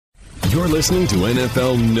You're listening to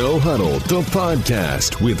NFL No Huddle, the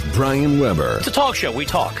podcast with Brian Weber. It's a talk show. We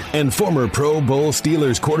talk. And former Pro Bowl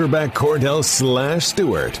Steelers quarterback Cordell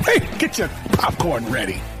Stewart. Hey, get your popcorn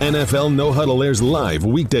ready. NFL No Huddle airs live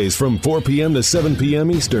weekdays from 4 p.m. to 7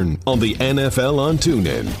 p.m. Eastern on the NFL on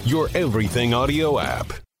TuneIn, your everything audio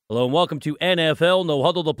app. Hello and welcome to NFL No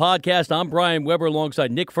Huddle, the podcast. I'm Brian Weber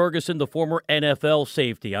alongside Nick Ferguson, the former NFL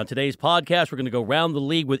safety. On today's podcast, we're going to go around the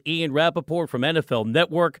league with Ian Rappaport from NFL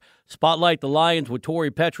Network, spotlight the Lions with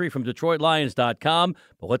Tori Petrie from DetroitLions.com.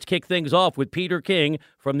 But let's kick things off with Peter King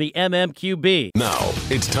from the MMQB. Now,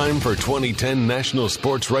 it's time for 2010 National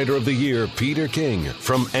Sports Writer of the Year, Peter King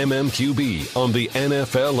from MMQB on the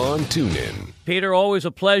NFL on TuneIn. Peter, always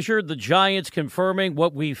a pleasure. The Giants confirming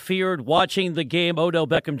what we feared watching the game. Odell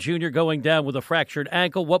Beckham Jr. going down with a fractured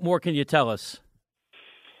ankle. What more can you tell us?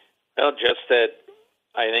 Well, just that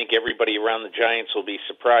I think everybody around the Giants will be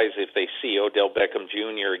surprised if they see Odell Beckham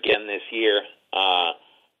Jr. again this year.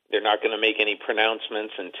 They're not going to make any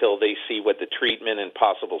pronouncements until they see what the treatment and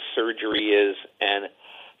possible surgery is. And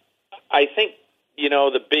I think,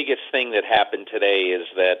 the biggest thing that happened today is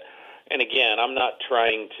that, and again, I'm not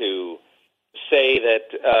trying to say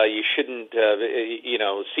that you shouldn't,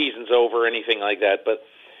 season's over or anything like that. But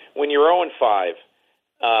when you're 0-5,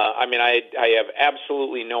 I have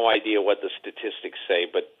absolutely no idea what the statistics say.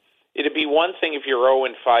 But it'd be one thing if you're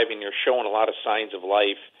 0-5 and you're showing a lot of signs of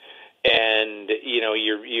life, and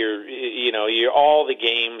you're all the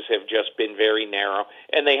games have just been very narrow,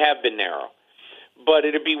 and they have been narrow. But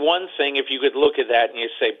it'd be one thing if you could look at that and you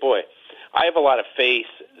say, boy, I have a lot of faith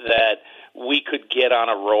that we could get on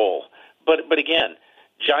a roll. But again,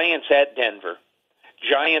 Giants at Denver,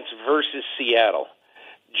 Giants versus Seattle,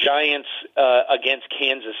 Giants against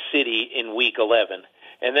Kansas City in Week 11,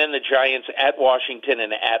 and then the Giants at Washington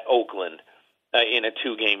and at Oakland in a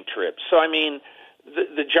 2-game trip. So,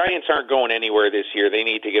 the Giants aren't going anywhere this year. They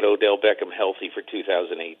need to get Odell Beckham healthy for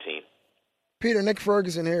 2018. Peter, Nick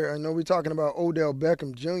Ferguson here. I know we're talking about Odell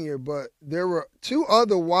Beckham Jr., but there were two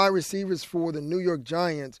other wide receivers for the New York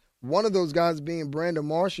Giants. One of those guys being Brandon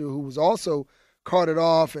Marshall, who was also carted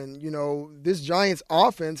off. And, this Giants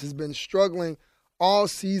offense has been struggling all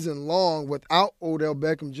season long without Odell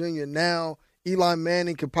Beckham Jr. Now, Eli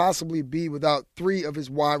Manning could possibly be without 3 of his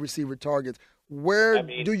wide receiver targets. Where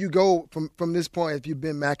do you go from this point if you've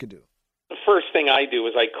been McAdoo? The first thing I do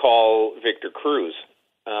is I call Victor Cruz,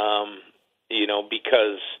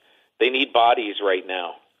 because they need bodies right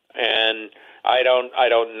now. And I don't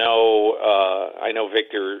know. I know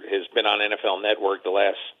Victor has been on NFL Network the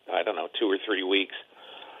last, 2 or 3 weeks.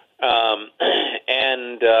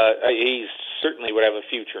 And he certainly would have a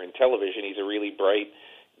future in television. He's a really bright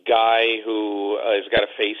guy who has got a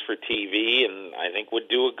face for TV and I think would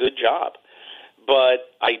do a good job. But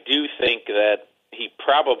I do think that he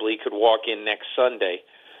probably could walk in next Sunday,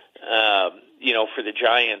 for the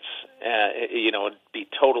Giants. It'd be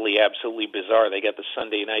totally, absolutely bizarre. They got the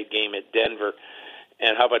Sunday night game at Denver.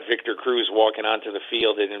 And how about Victor Cruz walking onto the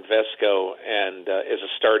field at Invesco and as a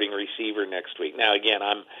starting receiver next week? Now, again,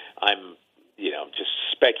 I'm just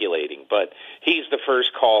speculating, but he's the first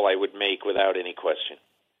call I would make without any question.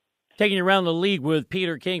 Taking you around the league with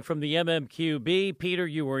Peter King from the MMQB. Peter,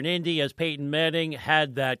 you were in Indy as Peyton Manning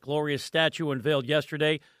had that glorious statue unveiled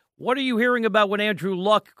yesterday. What are you hearing about when Andrew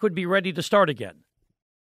Luck could be ready to start again?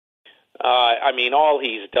 All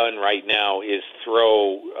he's done right now is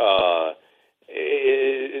throw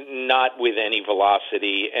not with any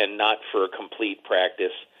velocity and not for a complete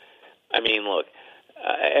practice. Look,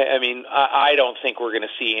 I don't think we're going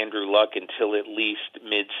to see Andrew Luck until at least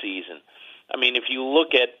mid-season. If you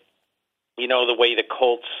look at the way the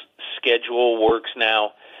Colts schedule works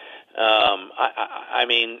now,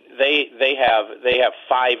 they have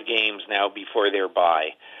 5 games now before their bye,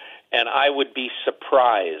 and I would be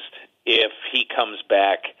surprised if he comes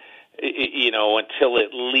back, until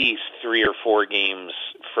at least 3 or 4 games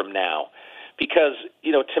from now, because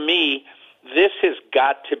to me, this has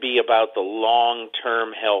got to be about the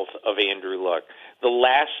long-term health of Andrew Luck. The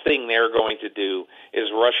last thing they're going to do is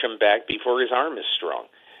rush him back before his arm is strong.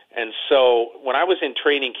 And so when I was in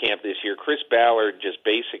training camp this year, Chris Ballard, just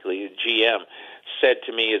basically, the GM, said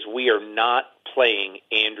to me is we are not playing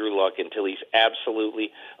Andrew Luck until he's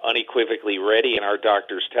absolutely, unequivocally ready, and our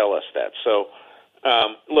doctors tell us that. So,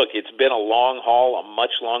 look, it's been a long haul, a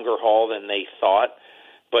much longer haul than they thought.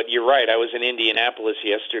 But you're right, I was in Indianapolis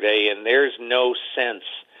yesterday, and there's no sense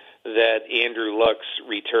that Andrew Luck's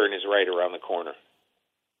return is right around the corner.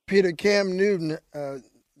 Peter, Cam Newton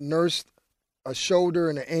nursed a shoulder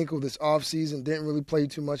and an ankle this offseason, didn't really play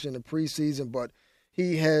too much in the preseason, but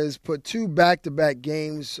he has put 2 back-to-back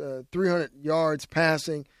games, 300 yards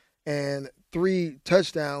passing, and 3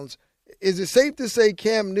 touchdowns. Is it safe to say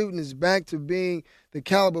Cam Newton is back to being the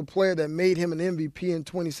caliber player that made him an MVP in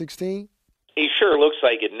 2016? He sure looks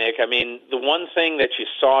like it, Nick. I mean, the one thing that you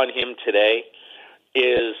saw in him today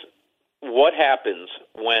is what happens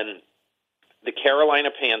when the Carolina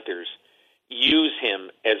Panthers use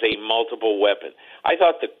him as a multiple weapon. I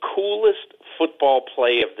thought the coolest football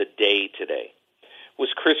play of the day today was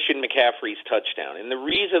Christian McCaffrey's touchdown. And the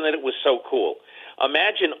reason that it was so cool,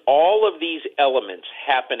 imagine all of these elements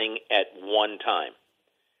happening at one time.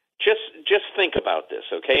 Just think about this,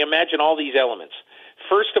 okay? Imagine all these elements.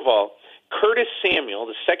 First of all, Curtis Samuel,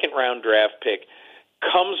 the second-round draft pick,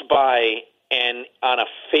 comes by and on a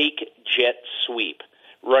fake jet sweep,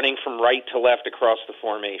 running from right to left across the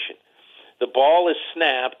formation. The ball is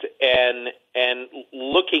snapped and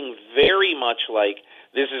looking very much like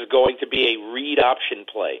this is going to be a read option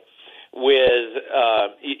play with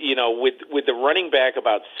the running back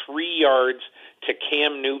about 3 yards to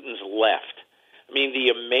Cam Newton's left. I mean, the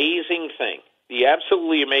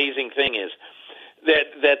absolutely amazing thing is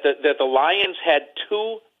that the Lions had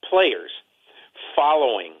 2 players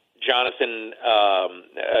following Jonathan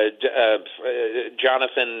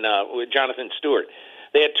Stewart.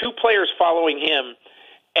 They had 2 players following him,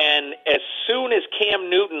 and as soon as Cam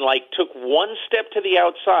Newton took one step to the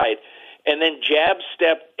outside and then jab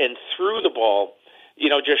stepped and threw the ball,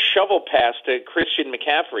 just shovel pass to Christian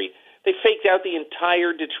McCaffrey, they faked out the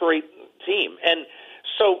entire Detroit team. And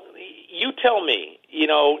so you tell me,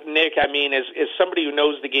 Nick, I mean, as somebody who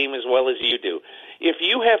knows the game as well as you do, if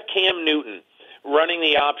you have Cam Newton running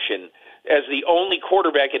the option as the only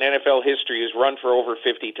quarterback in NFL history who's run for over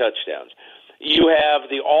 50 touchdowns, you have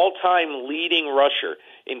the all-time leading rusher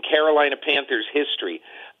in Carolina Panthers history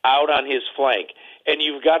out on his flank, and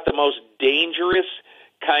you've got the most dangerous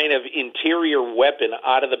kind of interior weapon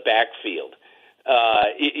out of the backfield,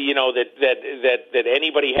 that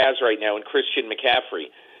anybody has right now in Christian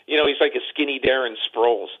McCaffrey. He's like a skinny Darren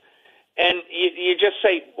Sproles. And you just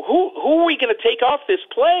say, who are we going to take off this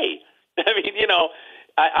play? I mean,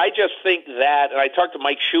 I just think that, and I talked to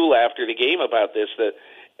Mike Shula after the game about this,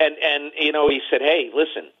 and he said, hey,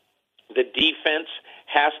 listen, the defense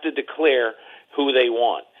has to declare who they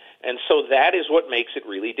want. And so that is what makes it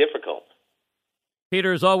really difficult.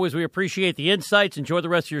 Peter, as always, we appreciate the insights. Enjoy the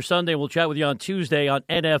rest of your Sunday. We'll chat with you on Tuesday on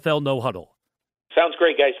NFL No Huddle. Sounds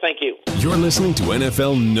great, guys. Thank you. You're listening to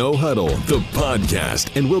NFL No Huddle, the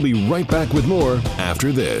podcast, and we'll be right back with more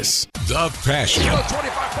after this. The passion.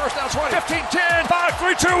 25, first down, 20, 15, 10, 5,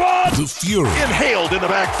 3, 2, 1. The fury. Inhaled in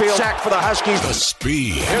the backfield. Sack for the Huskies. The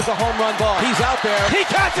speed. Here's a home run ball. He's out there. He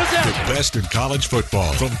catches it. The best in college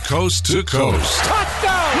football from coast to coast.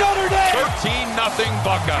 Touchdown, Notre Dame. 13-0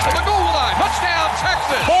 Buckeyes. To the goal line. Touchdown,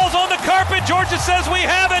 Texas. Ball's on the carpet. Georgia says we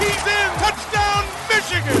have it. He's in. Touchdown,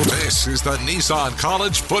 Michigan. This is the Nissan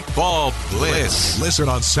College Football Blitz. Listen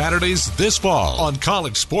on Saturdays this fall on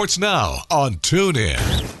College Sports Now on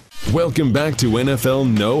TuneIn. Welcome back to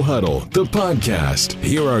NFL No Huddle, the podcast.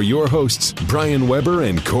 Here are your hosts, Brian Weber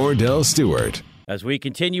and Cordell Stewart. As we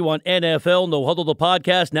continue on NFL No Huddle, the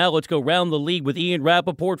podcast, now let's go round the league with Ian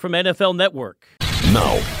Rappaport from NFL Network.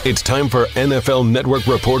 Now, it's time for NFL Network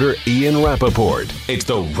reporter Ian Rappaport. It's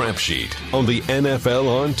the Rap Sheet on the NFL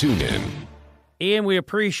on TuneIn. Ian, we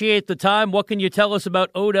appreciate the time. What can you tell us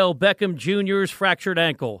about Odell Beckham Jr.'s fractured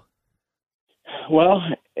ankle? Well,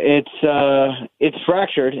 it's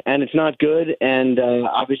fractured, and it's not good. And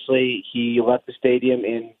obviously, he left the stadium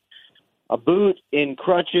in a boot, in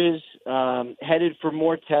crutches, headed for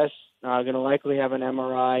more tests. Going to likely have an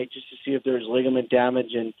MRI just to see if there's ligament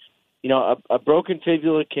damage. And a broken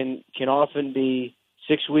fibula can often be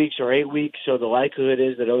 6 weeks or 8 weeks. So the likelihood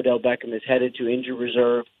is that Odell Beckham is headed to injury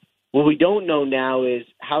reserve. What we don't know now is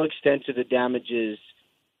how extensive the damage is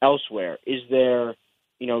elsewhere. Is there,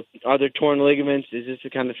 are there torn ligaments? Is this the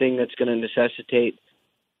kind of thing that's going to necessitate,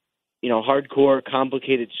 hardcore,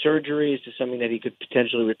 complicated surgery? Is this something that he could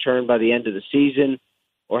potentially return by the end of the season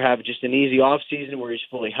or have just an easy off season where he's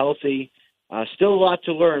fully healthy? Still a lot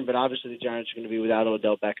to learn, but obviously the Giants are going to be without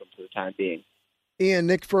Odell Beckham for the time being. Ian,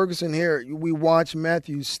 Nick Ferguson here. We watched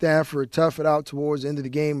Matthew Stafford tough it out towards the end of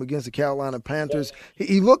the game against the Carolina Panthers.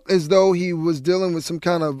 He looked as though he was dealing with some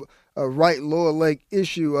kind of right lower leg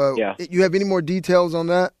issue. You have any more details on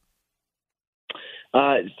that?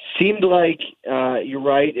 Seemed like you're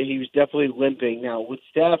right. He was definitely limping. Now, with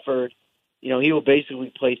Stafford, he will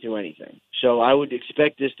basically play through anything. So I would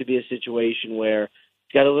expect this to be a situation where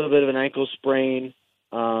he's got a little bit of an ankle sprain,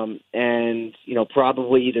 and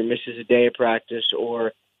probably either misses a day of practice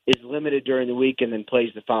or is limited during the week and then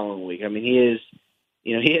plays the following week. I mean,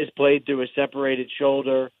 he has played through a separated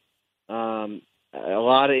shoulder. a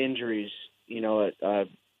lot of injuries.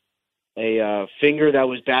 A finger that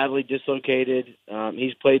was badly dislocated.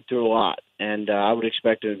 He's played through a lot, and I would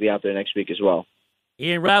expect him to be out there next week as well.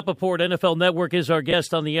 Ian Rappaport, NFL Network, is our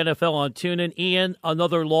guest on the NFL on TuneIn. Ian,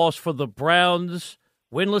 another loss for the Browns.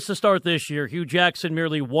 Winless to start this year. Hugh Jackson,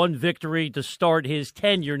 merely one victory to start his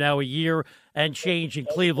tenure, now a year and change in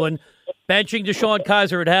Cleveland. Benching DeShone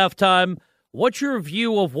Kizer at halftime. What's your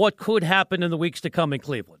view of what could happen in the weeks to come in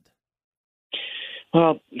Cleveland?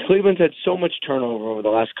 Well, Cleveland's had so much turnover over the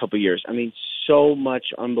last couple of years. I mean, so much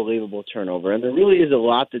unbelievable turnover. And there really is a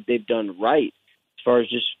lot that they've done right as far as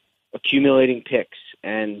just accumulating picks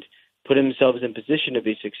and putting themselves in position to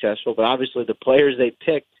be successful. But obviously the players they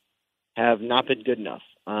picked have not been good enough.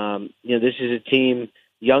 This is a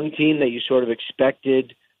young team that you sort of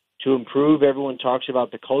expected to improve. Everyone talks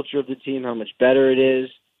about the culture of the team, how much better it is.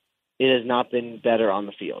 It has not been better on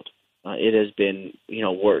the field. It has been,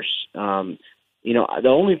 worse. The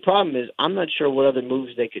only problem is I'm not sure what other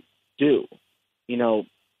moves they could do.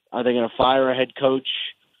 Are they going to fire a head coach,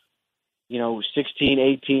 16,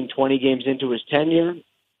 18, 20 games into his tenure?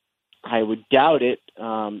 I would doubt it.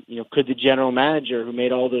 Could the general manager who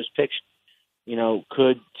made all those picks,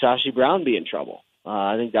 could Sashi Brown be in trouble?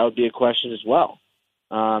 I think that would be a question as well.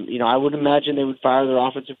 I would imagine they would fire their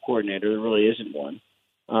offensive coordinator. There really isn't one.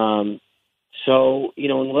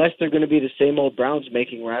 Unless they're going to be the same old Browns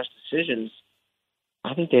making rash decisions,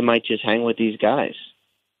 I think they might just hang with these guys.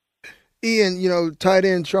 Ian, tight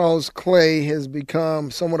end Charles Clay has become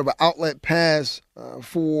somewhat of an outlet pass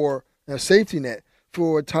for a safety net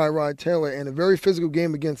for Tyrod Taylor. In a very physical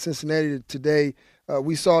game against Cincinnati today,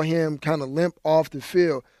 we saw him kind of limp off the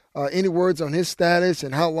field. Any words on his status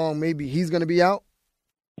and how long maybe he's going to be out?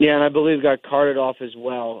 Yeah, and I believe got carted off as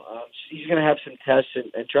well. He's going to have some tests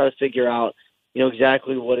and try to figure out,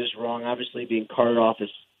 exactly what is wrong. Obviously, being carted off is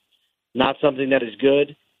not something that is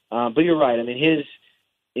good. But you're right. I mean,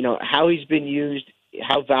 how he's been used,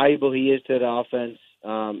 how valuable he is to the offense.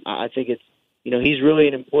 I think it's, he's really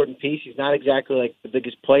an important piece. He's not exactly like the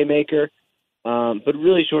biggest playmaker, but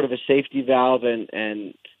really sort of a safety valve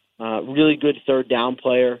and really good third down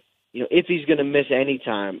player. If he's going to miss any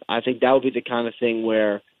time, I think that would be the kind of thing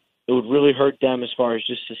where it would really hurt them as far as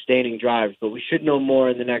just sustaining drives. But we should know more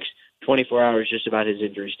in the next 24 hours just about his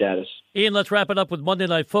injury status. Ian, let's wrap it up with Monday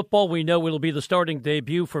Night Football. We know it'll be the starting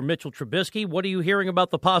debut for Mitchell Trubisky. What are you hearing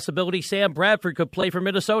about the possibility Sam Bradford could play for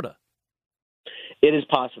Minnesota? It is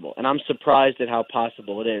possible, and I'm surprised at how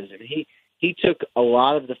possible it is. And he took a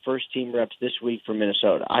lot of the first-team reps this week for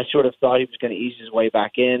Minnesota. I sort of thought he was going to ease his way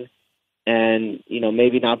back in and,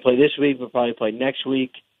 maybe not play this week, but probably play next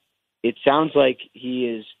week. It sounds like he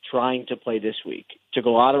is trying to play this week. Took a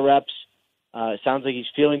lot of reps. It sounds like he's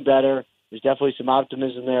feeling better. There's definitely some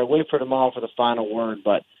optimism there. Wait for tomorrow for the final word,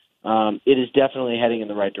 but it is definitely heading in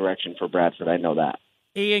the right direction for Bradford. I know that.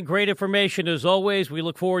 Ian, great information as always. We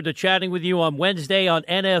look forward to chatting with you on Wednesday on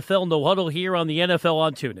NFL No Huddle here on the NFL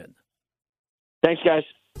on TuneIn. Thanks, guys.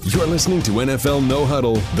 You're listening to NFL No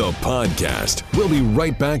Huddle, the podcast. We'll be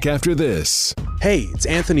right back after this. Hey, it's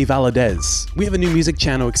Anthony Valadez. We have a new music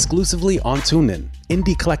channel exclusively on TuneIn,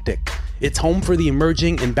 Indie-Clectic. It's home for the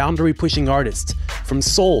emerging and boundary-pushing artists, from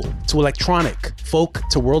soul to electronic, folk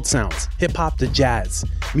to world sounds, hip-hop to jazz.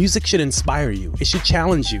 Music should inspire you. It should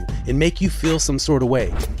challenge you and make you feel some sort of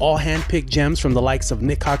way. All hand-picked gems from the likes of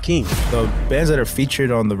Nick Hakim. The bands that are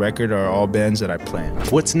featured on the record are all bands that I plan.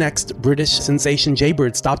 What's next? British sensation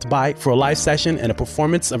Jaybird stopped by for a live session and a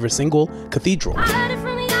performance of her single, Cathedral.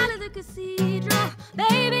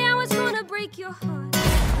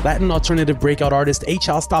 Latin alternative breakout artist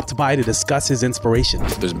H.L. stopped by to discuss his inspiration.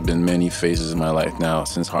 There's been many phases in my life now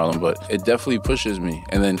since Harlem, but it definitely pushes me.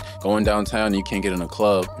 And then going downtown, you can't get in a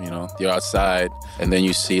club, you're outside, and then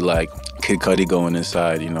you see like Kid Cudi going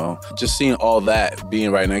inside, Just seeing all that, being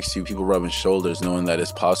right next to you, people rubbing shoulders, knowing that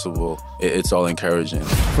it's possible, it's all encouraging.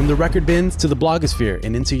 From the record bins to the blogosphere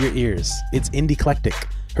and into your ears, it's Indie-Clectic,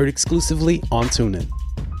 heard exclusively on TuneIn.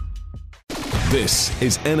 This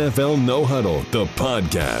is NFL No Huddle, the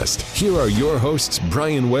podcast. Here are your hosts,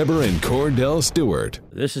 Brian Weber and Cordell Stewart.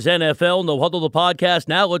 This is NFL No Huddle, the podcast.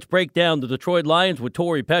 Now let's break down the Detroit Lions with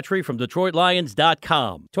Tori Petrie from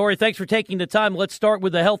DetroitLions.com. Tori, thanks for taking the time. Let's start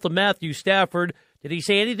with the health of Matthew Stafford. Did he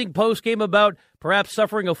say anything post-game about perhaps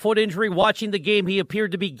suffering a foot injury? Watching the game, he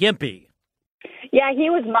appeared to be gimpy. Yeah, he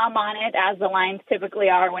was mum on it, as the Lions typically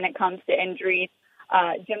are when it comes to injuries.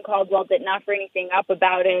 Jim Caldwell didn't offer anything up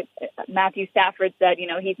about it. Matthew Stafford said,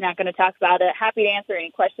 he's not going to talk about it. Happy to answer any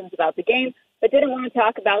questions about the game, but didn't want to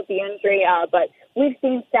talk about the injury. But we've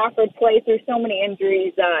seen Stafford play through so many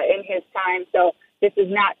injuries in his time, so this is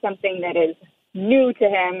not something that is new to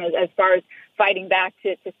him as far as fighting back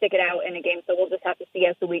to stick it out in a game. So we'll just have to see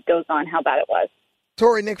as the week goes on how bad it was.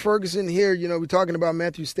 Tori, Nick Ferguson here. We're talking about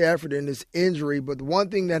Matthew Stafford and this injury, but the one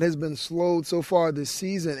thing that has been slowed so far this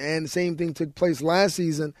season, and the same thing took place last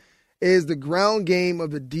season, is the ground game of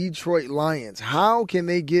the Detroit Lions. How can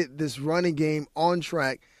they get this running game on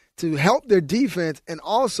track to help their defense and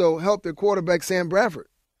also help their quarterback, Sam Bradford?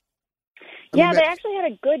 They actually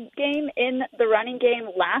had a good game in the running game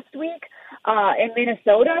last week in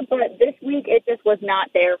Minnesota, but this week it just was not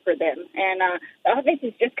there for them. And the offense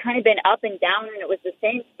has just kind of been up and down, and it was the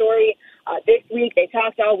same story this week. They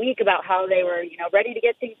talked all week about how they were, ready to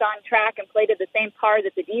get things on track and play to the same par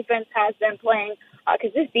that the defense has been playing,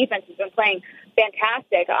 because this defense has been playing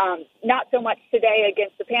fantastic. Not so much today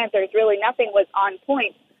against the Panthers. Really, nothing was on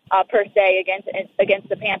point per se against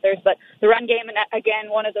the Panthers, but the run game, and again,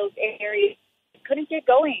 one of those areas couldn't get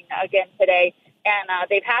going again today. And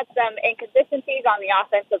they've had some inconsistencies on the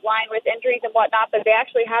offensive line with injuries and whatnot, but they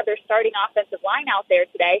actually had their starting offensive line out there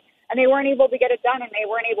today, and they weren't able to get it done, and they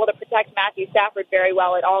weren't able to protect Matthew Stafford very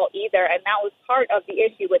well at all either. And that was part of the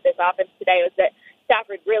issue with this offense today, was that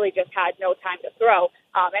Stafford really just had no time to throw,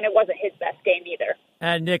 and it wasn't his best game either.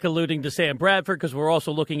 And Nick alluding to Sam Bradford, because we're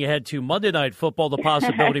also looking ahead to Monday Night Football, the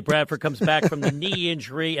possibility Bradford comes back from the knee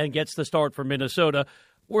injury and gets the start for Minnesota.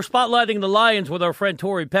 We're spotlighting the Lions with our friend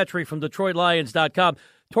Tori Petrie from DetroitLions.com.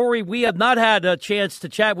 Tori, we have not had a chance to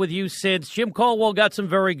chat with you since Jim Caldwell got some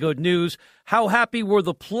very good news. How happy were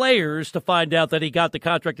the players to find out that he got the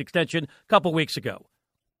contract extension a couple weeks ago?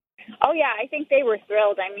 Oh, yeah, I think they were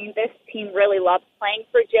thrilled. I mean, this team really loves playing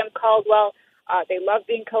for Jim Caldwell. They love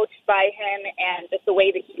being coached by him, and just the way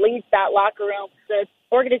that he leads that locker room. The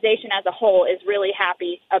organization as a whole is really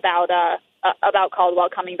happy about Caldwell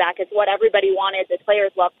coming back. It's what everybody wanted. The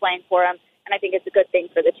players love playing for him, and I think it's a good thing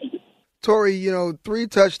for the team. Tori, 3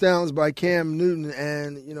 touchdowns by Cam Newton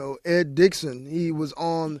and, Ed Dickson. He was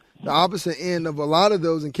on the opposite end of a lot of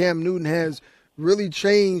those, and Cam Newton has really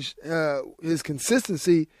changed his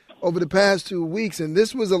consistency over the past 2 weeks. And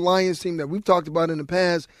this was a Lions team that we've talked about in the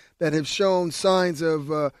past that have shown signs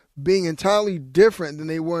of being entirely different than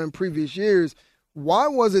they were in previous years. Why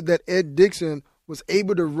was it that Ed Dickson was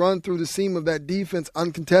able to run through the seam of that defense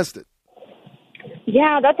uncontested?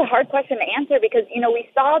 Yeah, that's a hard question to answer because, we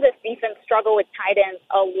saw this defense struggle with tight ends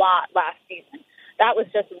a lot last season. That was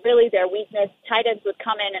just really their weakness. Tight ends would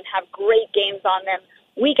come in and have great games on them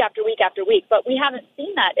week after week after week, but we haven't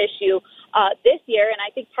seen that issue this year, and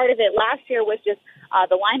I think part of it last year was just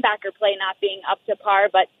the linebacker play not being up to par,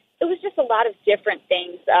 but it was just a lot of different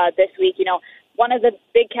things this week. One of the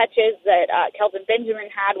big catches that Kelvin Benjamin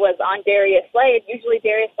had was on Darius Slay, and usually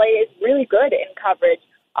Darius Slay is really good in coverage.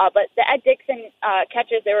 But the Ed Dickson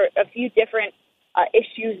catches, there were a few different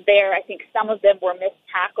issues there. I think some of them were missed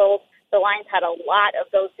tackles. The Lions had a lot of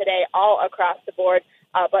those today all across the board.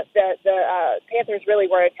 But the Panthers really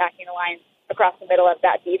were attacking the Lions across the middle of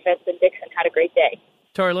that defense, and Dickson had a great day.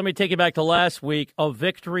 Tori, let me take you back to last week. A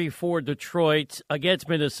victory for Detroit against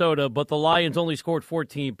Minnesota, but the Lions only scored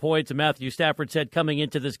 14 points. And Matthew Stafford said coming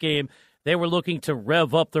into this game, they were looking to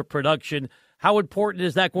rev up their production. How important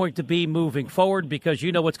is that going to be moving forward? Because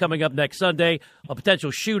you know what's coming up next Sunday, a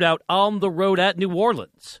potential shootout on the road at New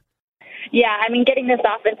Orleans. Yeah, I mean, getting this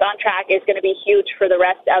offense on track is going to be huge for the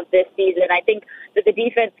rest of this season. I think that the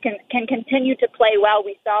defense can continue to play well.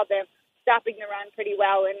 We saw them stopping the run pretty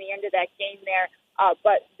well in the end of that game there.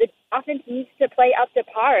 But the offense needs to play up to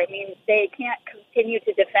par. I mean, they can't continue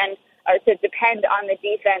to defend or to depend on the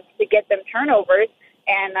defense to get them turnovers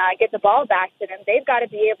and get the ball back to them. They've got to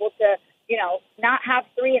be able to, not have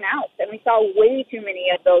 3 and outs. And we saw way too many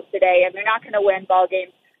of those today, and they're not going to win ball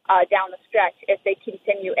games down the stretch if they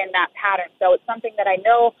continue in that pattern. So it's something that I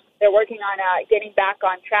know they're working on getting back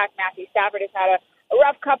on track. Matthew Stafford has had a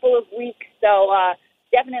rough couple of weeks, so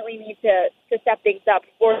definitely need to step things up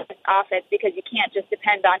for this offense because you can't just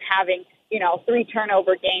depend on having, 3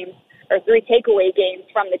 turnover games or 3 takeaway games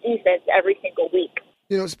from the defense every single week.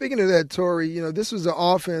 Speaking of that, Tori, this was the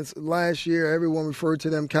offense last year. Everyone referred to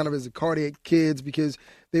them kind of as the cardiac kids because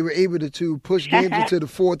they were able to push games into the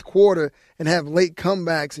fourth quarter and have late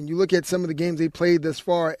comebacks. And you look at some of the games they played thus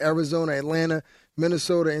far, Arizona, Atlanta,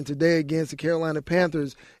 Minnesota, and today against the Carolina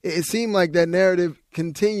Panthers, it seemed like that narrative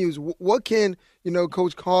continues. What can,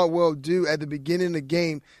 Coach Caldwell do at the beginning of the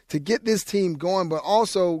game to get this team going, but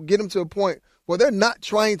also get them to a point where they're not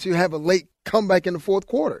trying to have a late comeback in the fourth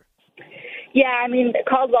quarter? Yeah, I mean,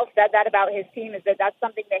 Caldwell said that about his team, is that that's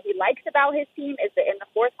something that he likes about his team, is that in the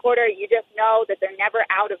fourth quarter, you just know that they're never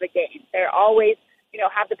out of a game. They're always,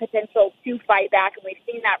 have the potential to fight back, and we've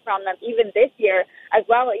seen that from them even this year as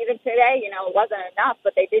well. Even today, it wasn't enough,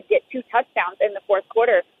 but they did get 2 touchdowns in the fourth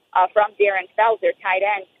quarter from Darren Fells, their tight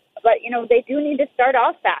end. But, they do need to start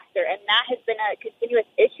off faster, and that has been a continuous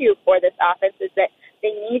issue for this offense, is that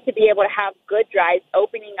they need to be able to have good drives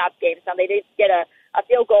opening up games. Now, they did get a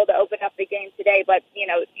field goal to open up the game today, but,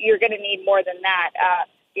 you're going to need more than that,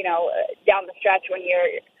 down the stretch when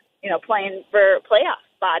you're, playing for a playoff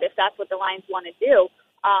spot, if that's what the Lions want to do.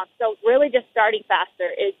 So really just starting faster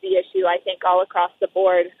is the issue, I think, all across the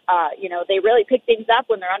board. They really pick things up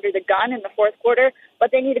when they're under the gun in the fourth quarter,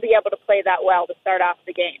 but they need to be able to play that well to start off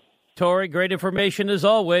the game. Tori, great information as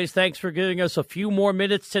always. Thanks for giving us a few more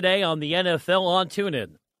minutes today on the NFL on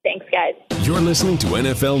TuneIn. Thanks, guys. You're listening to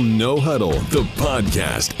NFL No Huddle, the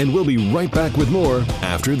podcast, and we'll be right back with more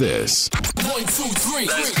after this. 1, 2, 3,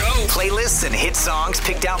 let's go. Playlists and hit songs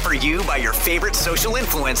picked out for you by your favorite social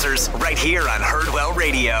influencers right here on Herdwell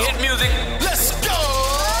Radio. Hit music. Let's go.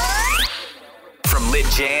 From lit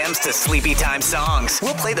jams to sleepy time songs,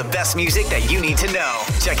 we'll play the best music that you need to know.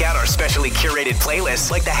 Check out our specially curated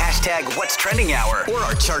playlists like the hashtag What's Trending Hour or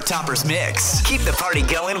our Chart Toppers mix. Keep the party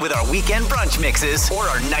going with our weekend brunch mixes or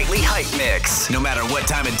our nightly hype mix. No matter what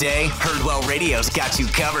time of day, Herdwell Radio's got you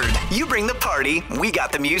covered. You bring the party, we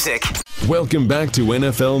got the music. Welcome back to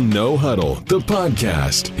NFL No Huddle, the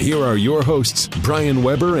podcast. Here are your hosts, Brian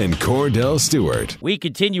Weber and Cordell Stewart. We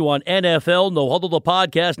continue on NFL No Huddle, the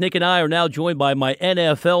podcast. Nick and I are now joined by my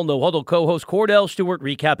NFL No Huddle co-host, Cordell Stewart,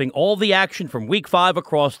 recapping all the action from Week 5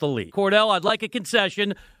 across the league. Cordell, I'd like a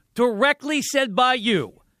concession directly said by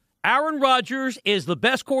you. Aaron Rodgers is the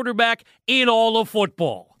best quarterback in all of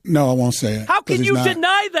football. No, I won't say it. How can you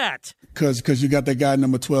deny that? Because you got that guy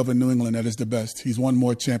number 12 in New England that is the best. He's won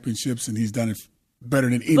more championships, and he's done it better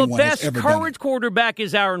than anyone has ever done. The best current quarterback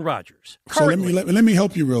is Aaron Rodgers. Currently. So let me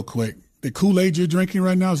help you real quick. The Kool-Aid you're drinking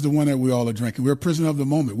right now is the one that we all are drinking. We're a prisoner of the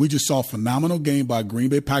moment. We just saw a phenomenal game by a Green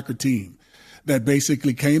Bay Packer team that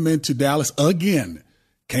basically came into Dallas again,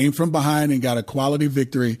 came from behind and got a quality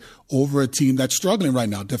victory over a team that's struggling right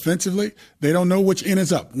now. Defensively, they don't know which end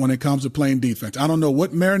is up when it comes to playing defense. I don't know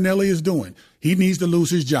what Marinelli is doing. He needs to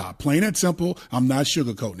lose his job. Plain and simple, I'm not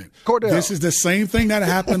sugarcoating it. Cordell. This is the same thing that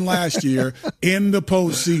happened last year in the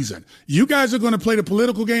postseason. You guys are going to play the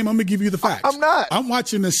political game. I'm going to give you the facts. I'm not. I'm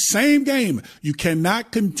watching the same game. You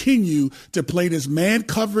cannot continue to play this man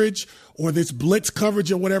coverage or this blitz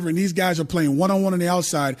coverage or whatever, and these guys are playing one-on-one on the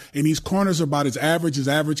outside, and these corners are about as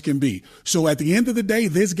average can be. So at the end of the day,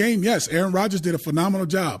 this game, yes, Aaron Rodgers did a phenomenal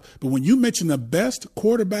job. But when you mention the best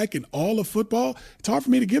quarterback in all of football, it's hard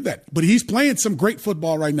for me to give that. But he's playing some great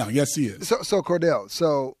football right now. Yes, he is. So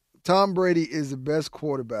Cordell, Tom Brady is the best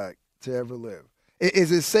quarterback to ever live.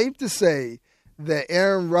 Is it safe to say that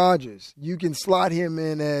Aaron Rodgers, you can slot him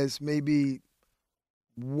in as maybe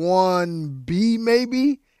 1B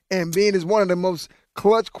maybe, and being as one of the most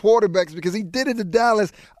clutch quarterbacks because he did it to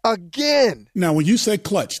Dallas again? Now, when you say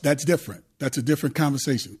clutch, that's different. That's a different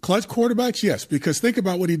conversation. Clutch quarterbacks, yes, because think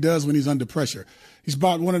about what he does when he's under pressure. He's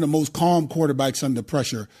about one of the most calm quarterbacks under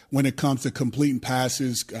pressure when it comes to completing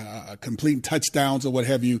passes, completing touchdowns or what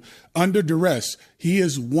have you. Under duress, he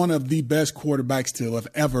is one of the best quarterbacks to have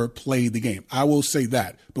ever played the game. I will say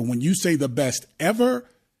that. But when you say the best ever,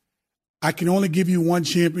 I can only give you one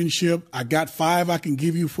championship. I got 5 I can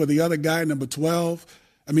give you for the other guy, number 12.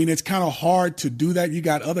 I mean, it's kind of hard to do that. You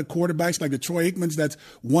got other quarterbacks like the Troy Aikmans that's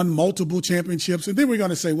won multiple championships. And then we're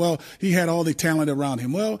going to say, well, he had all the talent around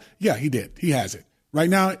him. Well, yeah, he did. He has it. Right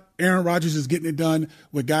now, Aaron Rodgers is getting it done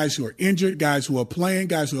with guys who are injured, guys who are playing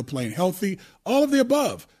healthy, all of the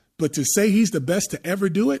above. But to say he's the best to ever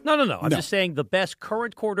do it? No. I'm just saying the best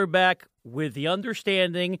current quarterback with the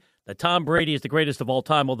understanding that Tom Brady is the greatest of all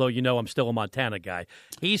time, although I'm still a Montana guy.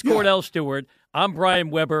 He's Cordell Stewart. I'm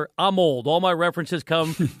Brian Weber. I'm old. All my references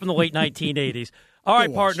come from the late 1980s. All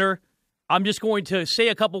right, partner. I'm just going to say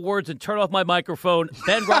a couple words and turn off my microphone.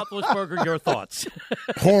 Ben Roethlisberger, your thoughts.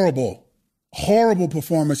 Horrible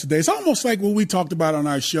performance today. It's almost like what we talked about on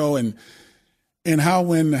our show and how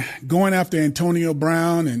when going after Antonio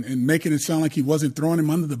Brown and making it sound like he wasn't throwing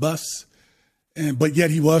him under the bus, but yet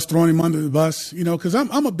he was throwing him under the bus, because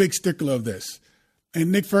I'm a big stickler of this. And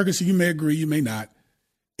Nick Ferguson, you may agree, you may not,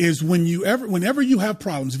 is whenever you have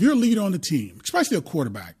problems, if you're a leader on the team, especially a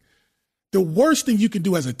quarterback, the worst thing you can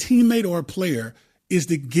do as a teammate or a player is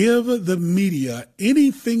to give the media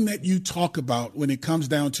anything that you talk about when it comes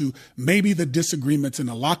down to maybe the disagreements in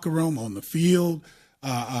the locker room, on the field,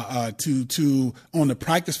 to on the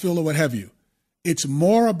practice field or what have you. It's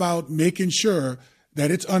more about making sure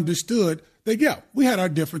that it's understood that, yeah, we had our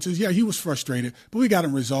differences. Yeah, he was frustrated, but we got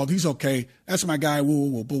him resolved. He's okay. That's my guy. Woo, woo,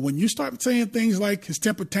 woo. But when you start saying things like his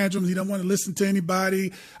temper tantrums, he don't want to listen to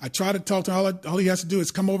anybody. I try to talk to him. All he has to do is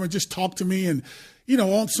come over and just talk to me and,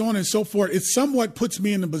 so on and so forth. It somewhat puts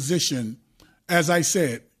me in the position, as I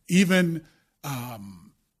said, even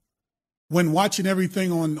when watching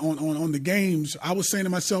everything on the games, I was saying to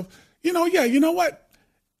myself, you know what?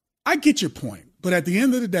 I get your point. But at the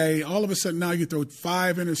end of the day, all of a sudden now you throw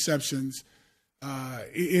 5 interceptions.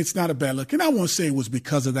 It's not a bad look. And I won't say it was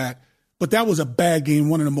because of that, but that was a bad game,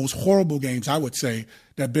 one of the most horrible games, I would say,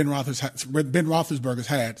 that Ben Roethlisberger's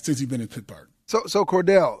had since he's been in Pittsburgh. So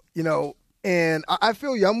Cordell, and I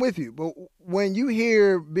feel you, I'm with you. But when you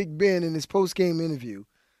hear Big Ben in his post-game interview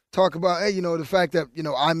talk about, hey, the fact that,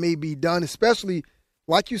 I may be done, especially,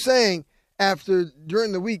 like you're saying,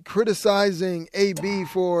 during the week criticizing AB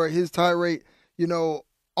for his tirade,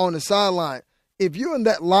 on the sideline. If you're in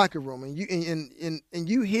that locker room and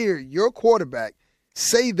you hear your quarterback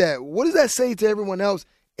say that, what does that say to everyone else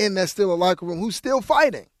in that still a locker room who's still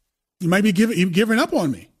fighting? You might be giving up on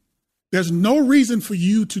me. There's no reason for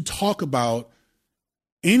you to talk about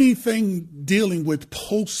anything dealing with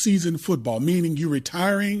postseason football, meaning you're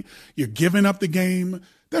retiring, you're giving up the game.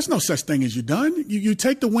 There's no such thing as you're done. You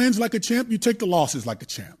take the wins like a champ, you take the losses like a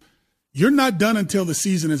champ. You're not done until the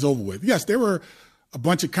season is over with. Yes, there were a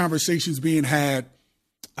bunch of conversations being had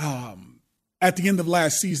at the end of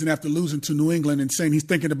last season after losing to New England and saying he's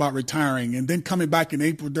thinking about retiring, and then coming back in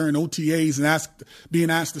April during OTAs and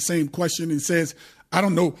being asked the same question and says, I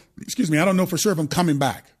don't know for sure if I'm coming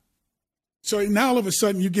back. So now all of a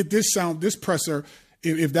sudden you get this presser,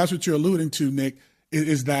 if that's what you're alluding to, Nick,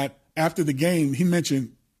 is that after the game he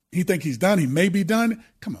mentioned he think he's done, he may be done.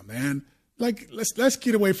 Come on, man. Like, let's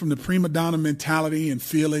get away from the prima donna mentality and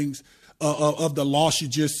feelings of the loss you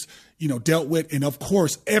just, dealt with. And, of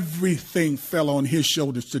course, everything fell on his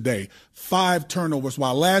shoulders today. 5 turnovers.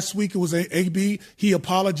 While last week it was AB, he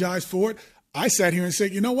apologized for it. I sat here and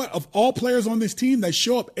said, you know what? Of all players on this team that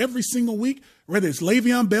show up every single week, whether it's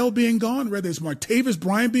Le'Veon Bell being gone, whether it's Martavis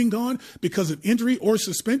Bryant being gone because of injury or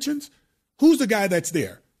suspensions, who's the guy that's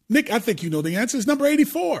there? Nick, I think you know the answer. It's number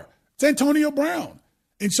 84. It's Antonio Brown.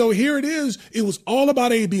 And so here it is. It was all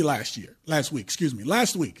about AB last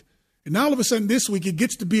week. And now all of a sudden this week it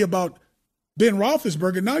gets to be about Ben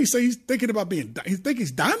Roethlisberger. Now you say he's thinking about being done. You think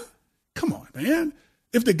he's done? Come on, man.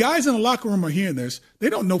 If the guys in the locker room are hearing this, they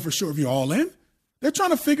don't know for sure if you're all in. They're trying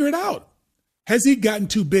to figure it out. Has he gotten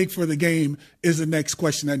too big for the game is the next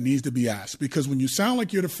question that needs to be asked. Because when you sound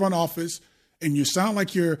like you're the front office and you sound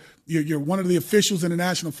like you're one of the officials in the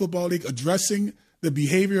National Football League addressing the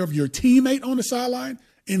behavior of your teammate on the sideline,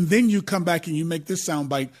 and then you come back and you make this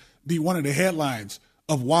soundbite be one of the headlines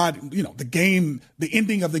of why, the game, the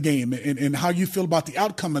ending of the game, and how you feel about the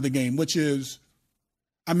outcome of the game, which is,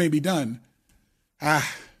 I may be done.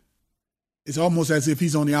 It's almost as if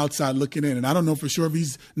he's on the outside looking in. And I don't know for sure if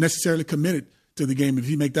he's necessarily committed to the game if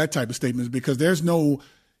he make that type of statements, because there's no,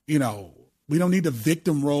 we don't need the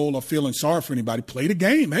victim role or feeling sorry for anybody. Play the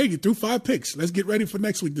game. Hey, you threw 5 picks. Let's get ready for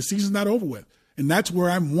next week. The season's not over with. And that's where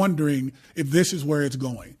I'm wondering if this is where it's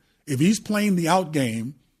going. If he's playing the out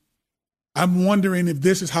game, I'm wondering if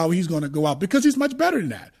this is how he's going to go out, because he's much better than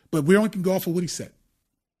that. But we only can go off of what he said.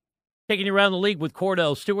 Taking you around the league with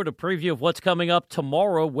Cordell Stewart, a preview of what's coming up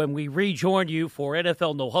tomorrow when we rejoin you for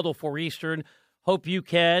NFL No Huddle 4 Eastern. Hope you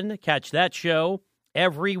can catch that show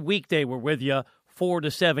every weekday. We're with you 4 to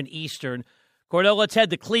 7 Eastern. Cordell, let's head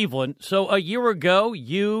to Cleveland. So a year ago,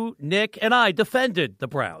 you, Nick, and I defended the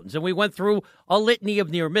Browns, and we went through a litany of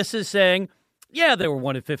near misses saying, yeah, they were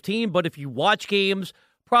 1-15, but if you watch games,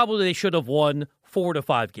 probably they should have won 4 to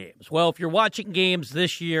 5 games. Well, if you're watching games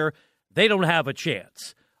this year, they don't have a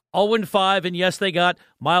chance. 0-5, and yes, they got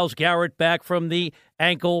Myles Garrett back from the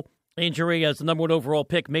ankle injury as the number 1 overall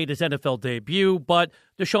pick made his NFL debut, but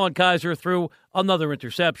DeShone Kizer threw another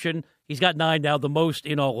interception. He's got 9 now, the most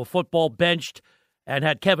in all of football, benched, and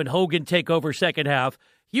had Kevin Hogan take over second half.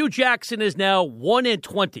 Hugh Jackson is now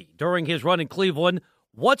 1-20 during his run in Cleveland.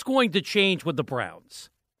 What's going to change with the Browns?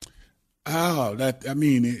 How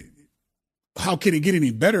can it get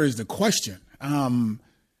any better is the question.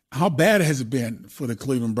 How bad has it been for the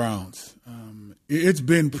Cleveland Browns? It's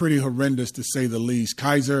been pretty horrendous, to say the least.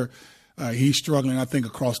 Kizer, he's struggling, I think,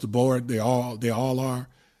 across the board. They all are.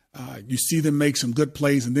 You see them make some good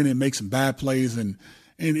plays, and then they make some bad plays. And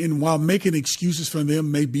while making excuses for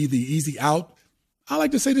them may be the easy out, I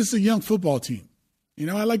like to say this is a young football team.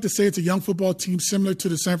 I like to say it's a young football team similar to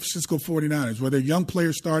the San Francisco 49ers, where they're young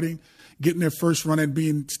players starting, getting their first run at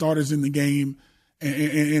being starters in the game,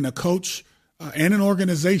 and a coach and an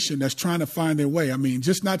organization that's trying to find their way. I mean,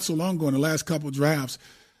 just not so long ago in the last couple of drafts,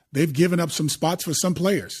 they've given up some spots for some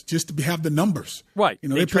players just to have the numbers. Right.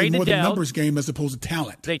 They play more the numbers game as opposed to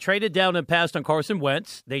talent. They traded down and passed on Carson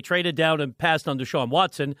Wentz. They traded down and passed on Deshaun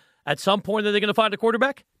Watson. At some point, are they going to find a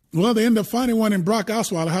quarterback? Well, they end up finding one in Brock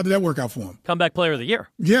Osweiler. How did that work out for him? Comeback player of the year.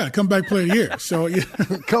 Yeah, comeback player of the year. So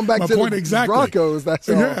come back to the Broncos. That's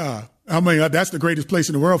all. Yeah. I mean, that's the greatest place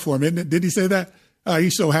in the world for him, isn't it? Did he say that?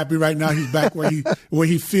 He's so happy right now. He's back where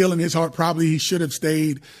he feel in his heart probably he should have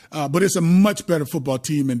stayed. But it's a much better football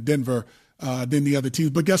team in Denver than the other teams.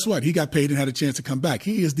 But guess what? He got paid and had a chance to come back.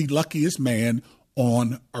 He is the luckiest man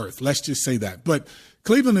on earth. Let's just say that. But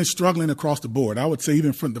Cleveland is struggling across the board. I would say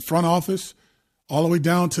even from the front office all the way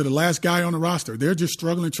down to the last guy on the roster. They're just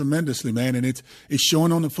struggling tremendously, man. And it's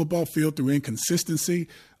showing on the football field through inconsistency,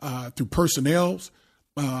 through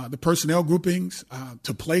the personnel groupings,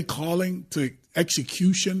 to play calling, to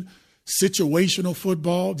execution, situational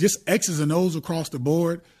football, just X's and O's across the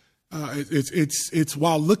board. It's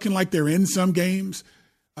while looking like they're in some games,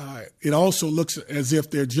 it also looks as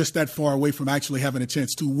if they're just that far away from actually having a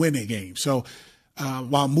chance to win a game. So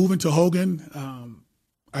while moving to Hogan,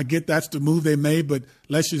 I get that's the move they made, but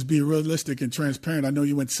let's just be realistic and transparent. I know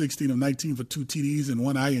you went 16 of 19 for 2 TDs and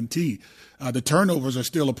 1 INT. The turnovers are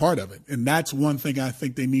still a part of it, and that's one thing I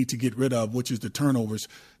think they need to get rid of, which is the turnovers,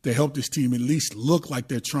 to help this team at least look like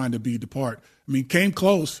they're trying to be the part. I mean, came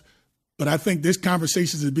close, but I think this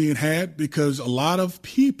conversation is being had because a lot of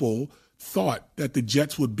people thought that the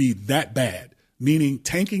Jets would be that bad, meaning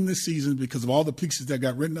tanking the season because of all the pieces that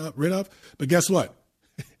got rid of. But guess what?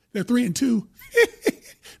 They're 3-2.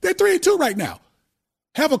 They're 3-2 right now.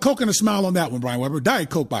 Have a Coke and a smile on that one, Brian Weber. Diet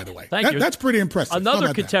Coke, by the way. Thank you. That's pretty impressive.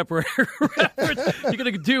 Another contemporary reference. You're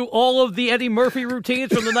going to do all of the Eddie Murphy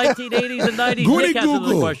routines from the 1980s and 90s. Goody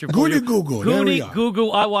Google. Goody Google. Goody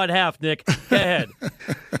Google. I want half, Nick. Go ahead.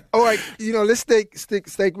 All right. Let's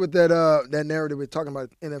stick with that narrative. We're talking about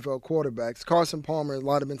NFL quarterbacks. Carson Palmer, a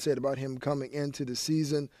lot has been said about him coming into the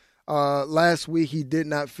season. Last week, he did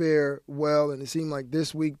not fare well, and it seemed like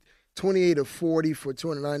this week, 28 of 40 for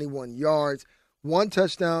 291 yards, 1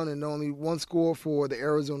 touchdown and only 1 score for the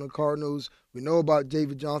Arizona Cardinals. We know about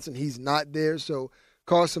David Johnson. He's not there, so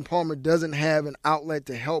Carson Palmer doesn't have an outlet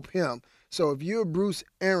to help him. So if you're Bruce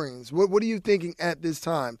Arians, what are you thinking at this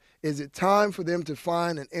time? Is it time for them to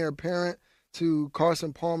find an heir apparent to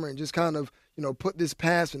Carson Palmer and just kind of, put this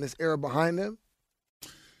past and this era behind them?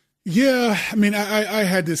 Yeah, I mean, I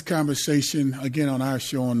had this conversation, again, on our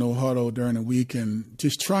show on No Huddle during the week and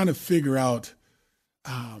just trying to figure out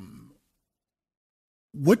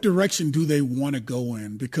what direction do they want to go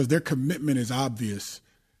in, because their commitment is obvious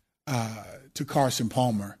to Carson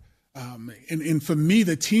Palmer. And for me,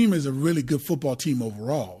 the team is a really good football team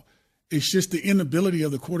overall. It's just the inability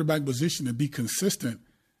of the quarterback position to be consistent,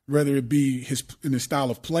 whether it be in his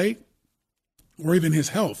style of play or even his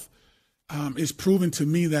health. It's proven to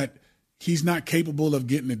me that he's not capable of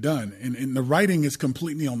getting it done. And the writing is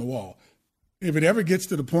completely on the wall. If it ever gets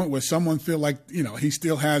to the point where someone feel like, he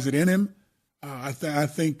still has it in him, I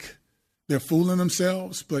think they're fooling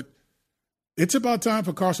themselves. But it's about time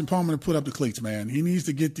for Carson Palmer to put up the cleats, man. He needs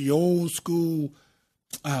to get the old school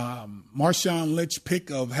Marshawn Lynch pick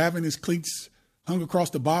of having his cleats hung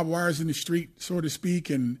across the barbed wires in the street, so to speak,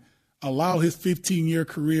 and allow his 15-year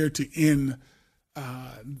career to end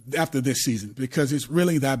after this season, because it's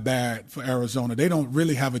really that bad for Arizona. They don't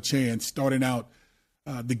really have a chance starting out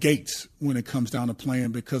the gates when it comes down to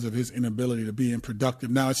playing because of his inability to be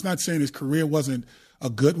productive. Now, it's not saying his career wasn't a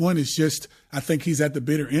good one. It's just I think he's at the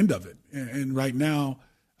bitter end of it. And right now,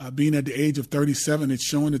 being at the age of 37, it's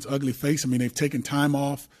showing its ugly face. I mean, they've taken time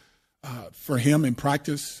off for him in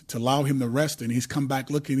practice to allow him to rest, and he's come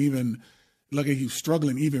back looking like he's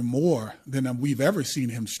struggling even more than we've ever seen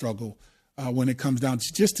him struggle. When it comes down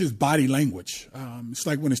to just his body language. It's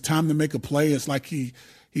like when it's time to make a play, it's like he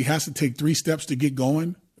has to take 3 steps to get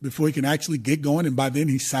going before he can actually get going, and by then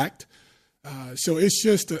he's sacked. So it's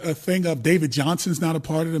just a thing of David Johnson's not a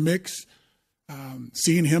part of the mix.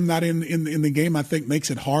 Seeing him not in the game, I think, makes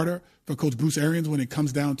it harder for Coach Bruce Arians when it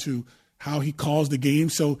comes down to how he calls the game.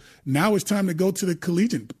 So now it's time to go to the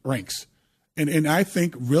collegiate ranks and I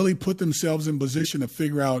think really put themselves in position to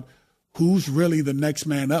figure out who's really the next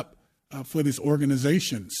man up for this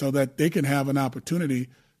organization so that they can have an opportunity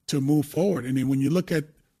to move forward. And then when you look at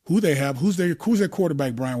who they have, who's their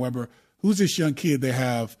quarterback, Brian Weber, who's this young kid they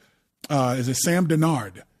have, is it Sam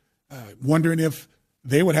Darnold? Wondering if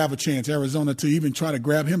they would have a chance, Arizona, to even try to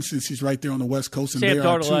grab him since he's right there on the West Coast. And Sam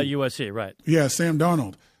Darnold at USC, right. Yeah, Sam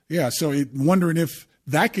Darnold. Yeah, so wondering if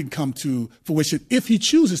that can come to fruition if he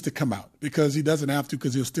chooses to come out, because he doesn't have to,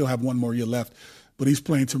 because he'll still have one more year left. But he's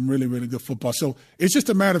playing some really, really good football. So it's just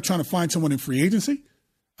a matter of trying to find someone in free agency.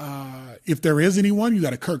 If there is anyone, you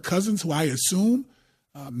got a Kirk Cousins, who I assume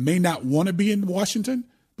may not want to be in Washington,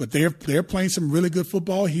 but they're playing some really good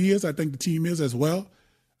football. He is. I think the team is as well.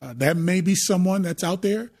 That may be someone that's out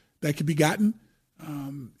there that could be gotten.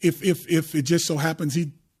 If it just so happens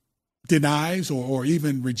he denies or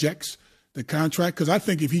even rejects the contract, because I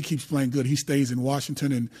think if he keeps playing good, he stays in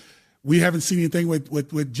Washington. And we haven't seen anything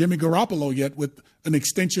with Jimmy Garoppolo yet, with an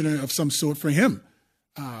extension of some sort for him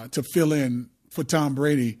to fill in for Tom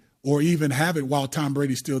Brady, or even have it while Tom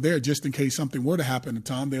Brady's still there, just in case something were to happen to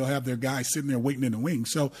Tom. They'll have their guy sitting there waiting in the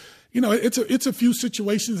wings. So, it's a few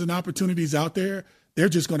situations and opportunities out there. They're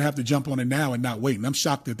just going to have to jump on it now and not wait. And I'm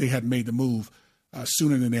shocked that they hadn't made the move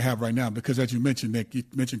sooner than they have right now, because as you mentioned, Nick, you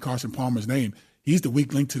mentioned Carson Palmer's name. He's the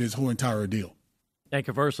weak link to this whole entire deal. And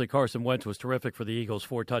conversely, Carson Wentz was terrific for the Eagles,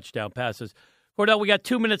 4 touchdown passes. Cordell, we got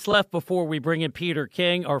 2 minutes left before we bring in Peter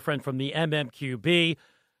King, our friend from the MMQB.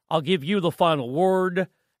 I'll give you the final word.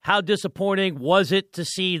 How disappointing was it to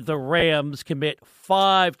see the Rams commit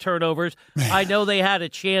 5 turnovers? Man. I know they had a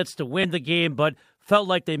chance to win the game, but felt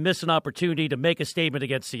like they missed an opportunity to make a statement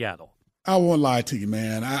against Seattle. I won't lie to you,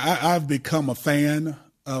 man. I've become a fan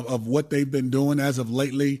of what they've been doing as of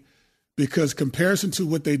lately, because comparison to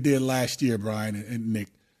what they did last year, Brian and Nick,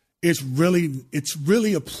 it's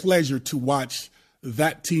really a pleasure to watch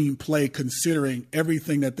that team play, considering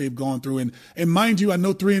everything that they've gone through. And mind you, I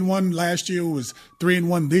know 3-1 last year was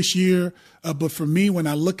 3-1 this year. But for me, when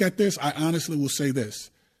I look at this, I honestly will say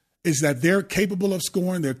this, is that they're capable of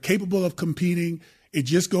scoring. They're capable of competing. It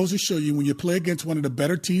just goes to show you, when you play against one of the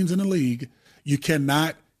better teams in the league, you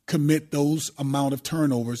cannot commit those amount of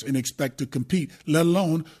turnovers and expect to compete, let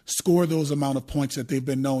alone score those amount of points that they've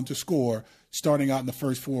been known to score starting out in the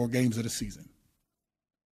first 4 games of the season.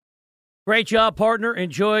 Great job, partner.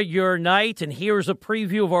 Enjoy your night. And here's a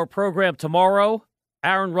preview of our program tomorrow.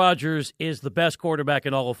 Aaron Rodgers is the best quarterback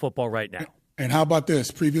in all of football right now. And how about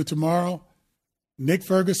this? Preview tomorrow, Nick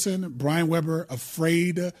Ferguson, Brian Weber,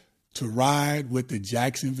 afraid to ride with the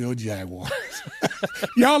Jacksonville Jaguars.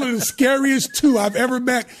 Y'all are the scariest 2 I've ever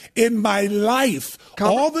met in my life.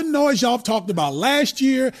 All the noise y'all talked about last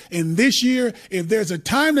year and this year, if there's a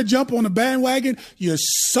time to jump on the bandwagon, you're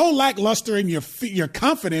so lackluster in your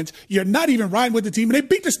confidence, you're not even riding with the team. And they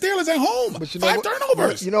beat the Steelers at home. But 5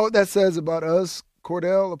 turnovers. You know what that says about us,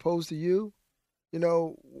 Cordell, opposed to you?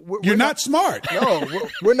 You're not smart. No,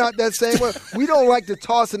 we're not that same way. We don't like to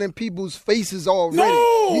toss it in people's faces already.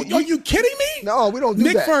 No, are you kidding me? No, we don't do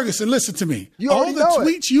Nick that. Ferguson, listen to me. All the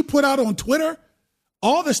tweets you put out on Twitter,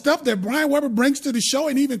 all the stuff that Brian Weber brings to the show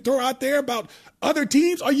and even throw out there about other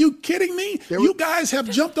teams, are you kidding me? You guys have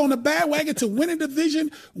jumped on the bandwagon to win a division,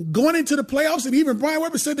 going into the playoffs, and even Brian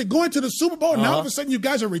Weber said they're going to the Super Bowl, and now all of a sudden you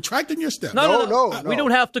guys are retracting your steps. No. We don't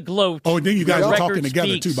have to gloat. Oh, then you guys are talking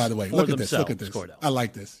together too, by the way. Look at this. I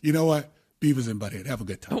like this. You know what? Beavers and Butthead, have a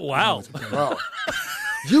good time. Wow.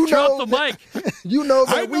 You drop the mic. You know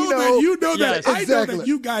that I know we know. Yes, I know exactly. that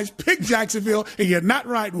you guys picked Jacksonville and you're not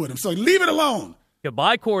riding with them. So leave it alone.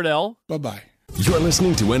 Goodbye, Cordell. Bye-bye. You're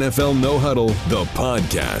listening to NFL No Huddle, the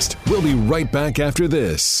podcast. We'll be right back after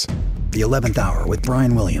this. The 11th Hour with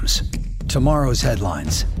Brian Williams. Tomorrow's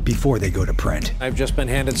headlines before they go to print. I've just been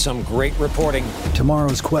handed some great reporting.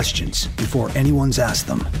 Tomorrow's questions before anyone's asked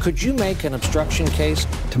them. Could you make an obstruction case?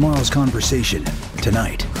 Tomorrow's conversation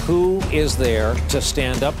tonight. Who is there to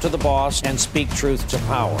stand up to the boss and speak truth to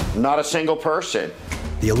power? Not a single person.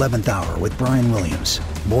 The 11th Hour with Brian Williams.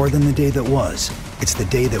 More than the day that was, it's the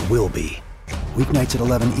day that will be. Weeknights at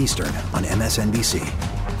 11 Eastern on MSNBC.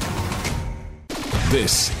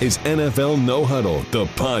 This is NFL No Huddle, the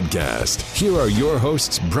podcast. Here are your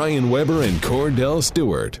hosts, Brian Weber and Cordell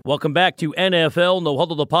Stewart. Welcome back to NFL No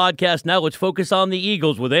Huddle, the podcast. Now let's focus on the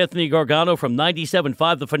Eagles with Anthony Gargano from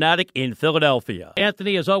 97.5 The Fanatic in Philadelphia.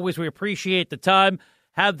 Anthony, as always, we appreciate the time.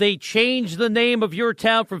 Have they changed the name of your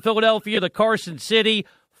town from Philadelphia to Carson City?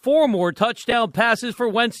 4 more touchdown passes for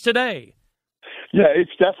Wentz today. Yeah,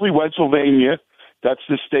 it's definitely Pennsylvania. That's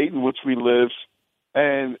the state in which we live.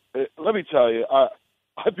 And let me tell you,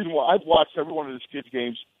 I've watched every one of his kids'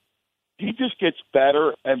 games. He just gets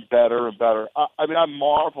better and better and better. I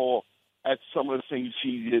marvel at some of the things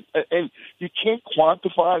he did. And you can't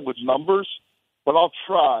quantify with numbers, but I'll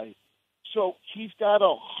try. So he's got a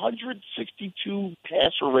 162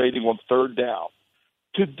 passer rating on third down.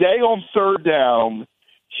 Today on third down,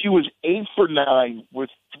 he was 8 for 9 with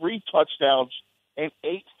 3 touchdowns and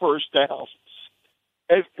 8 first downs.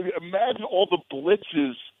 And imagine all the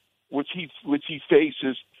blitzes which he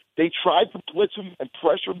faces. They tried to blitz him and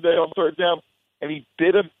pressure him there on third down, and he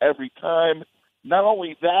bit him every time. Not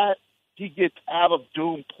only that, he gets out of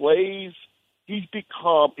doomed plays. He's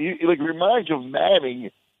become he reminds you of Manning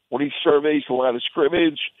when he surveys the line of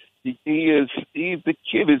scrimmage. The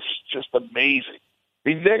kid is just amazing. I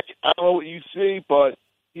mean, Nick, I don't know what you see, but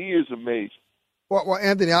he is amazing. Well,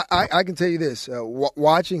 Anthony, I can tell you this.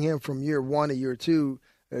 Watching him from year one to year two,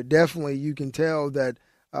 definitely you can tell that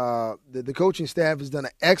the coaching staff has done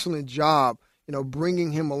an excellent job,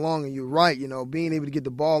 bringing him along. And you're right, being able to get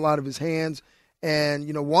the ball out of his hands.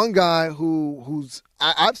 And, one guy who's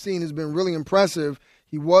I've seen has been really impressive.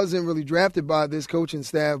 He wasn't really drafted by this coaching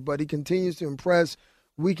staff, but he continues to impress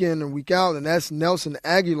week in and week out, and that's Nelson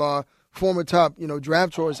Aguilar, former top,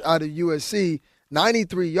 draft choice out of USC,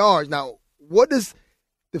 93 yards. Now, what does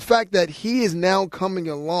the fact that he is now coming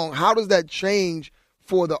along, how does that change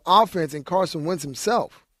for the offense and Carson Wentz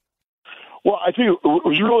himself? Well, I think what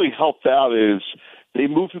really helped out is they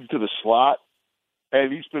moved him to the slot,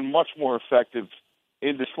 and he's been much more effective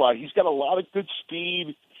in the slot. He's got a lot of good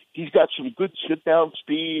speed. He's got some good sit-down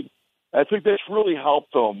speed. I think that's really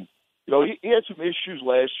helped him. He had some issues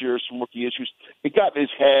last year, some rookie issues. It got in his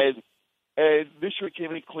head, and this year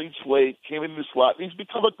came in a clean slate, came in the slot, and he's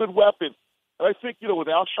become a good weapon. And I think, with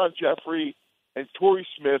Alshon Jeffrey and Torrey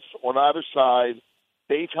Smith on either side,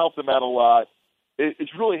 they've helped him out a lot.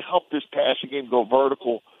 It's really helped this passing game go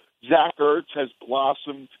vertical. Zach Ertz has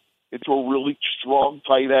blossomed into a really strong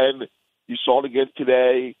tight end. You saw it again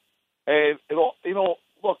today. And, look,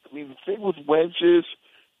 the thing with Wentz is,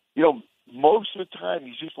 most of the time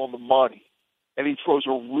he's just on the money, and he throws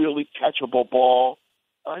a really catchable ball.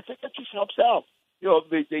 And I think that just helps out.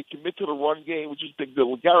 They commit to the run game, which is big.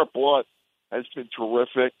 LeGarrette Blount has been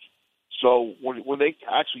terrific. So when they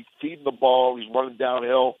actually feed him the ball, he's running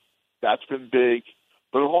downhill, that's been big.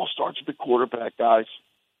 But it all starts with the quarterback, guys.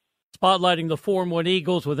 Spotlighting the 4-1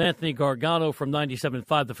 Eagles with Anthony Gargano from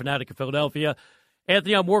 97.5 The Fanatic of Philadelphia.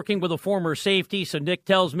 Anthony, I'm working with a former safety, so Nick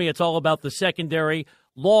tells me it's all about the secondary.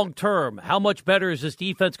 Long term, how much better is this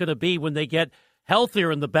defense going to be when they get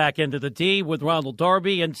healthier in the back end of the D with Ronald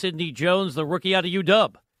Darby and Sidney Jones, the rookie out of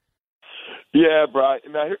UW? Yeah, Brian.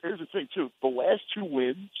 Now, here's the thing, too. The last two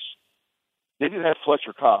wins, they didn't have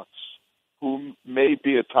Fletcher Cox, who may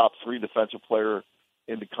be a top 3 defensive player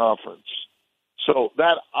in the conference. So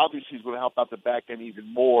that obviously is going to help out the back end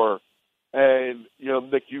even more. And,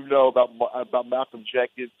 Nick, about Malcolm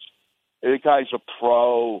Jenkins. The guy's a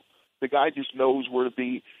pro. The guy just knows where to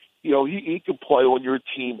be. He can play on your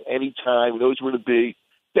team anytime. He knows where to be.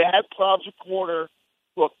 They had problems at corner.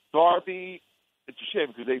 Look, Darby, it's a shame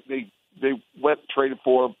because they went and traded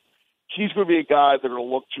for him. He's going to be a guy they're going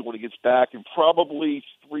to look to when he gets back in probably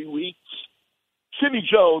 3 weeks. Sidney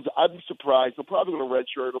Jones, I'd be surprised. They're probably going to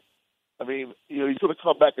redshirt him. I mean, he's going to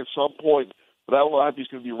come back at some point, but I don't know if he's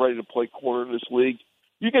going to be ready to play corner in this league.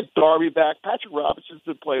 You get Darby back. Patrick Robinson's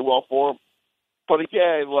been playing well for him. But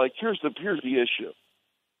again, here's the issue.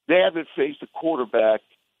 They haven't faced a quarterback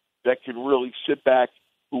that can really sit back,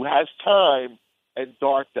 who has time and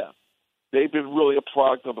dart them. They've been really a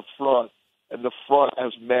product of the front, and the front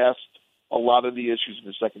has masked a lot of the issues in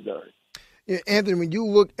the secondary. Yeah, Anthony, when you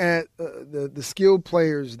look at the skilled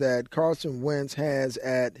players that Carson Wentz has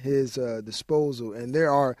at his disposal, and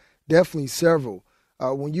there are definitely several,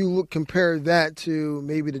 when you compare that to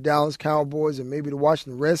maybe the Dallas Cowboys and maybe the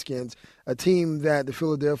Washington Redskins, a team that the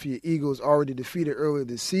Philadelphia Eagles already defeated earlier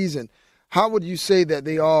this season, how would you say that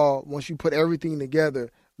they all, once you put everything together,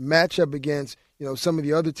 match up against some of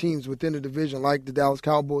the other teams within the division, like the Dallas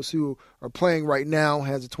Cowboys, who are playing right now,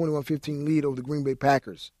 has a 21-15 lead over the Green Bay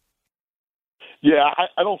Packers? Yeah,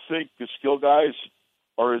 I don't think the skill guys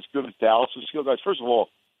are as good as Dallas' skill guys. First of all,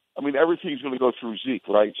 everything's going to go through Zeke,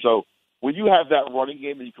 right? So when you have that running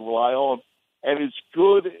game that you can rely on, and as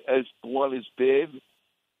good as Blount has been,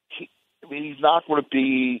 he's not going to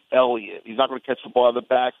be Elliott. He's not going to catch the ball in the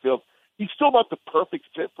backfield. He's still not the perfect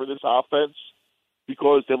fit for this offense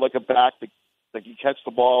because they're like a back that can catch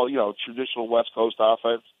the ball, traditional West Coast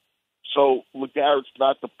offense. So LeGarrette's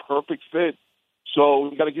not the perfect fit. So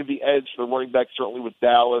you got to give the edge to the running back, certainly with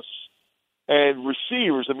Dallas. And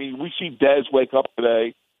receivers, we see Dez wake up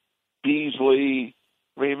today, Beasley.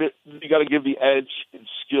 You got to give the edge and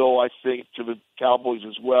skill, I think, to the Cowboys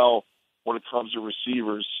as well when it comes to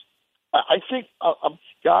receivers. I think,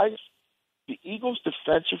 guys, the Eagles'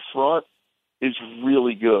 defensive front is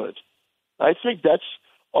really good. I think that's,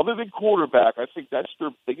 other than quarterback, I think that's their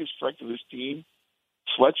biggest strength of this team.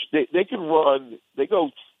 They can run. They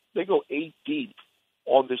go 8 deep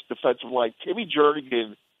on this defensive line. Timmy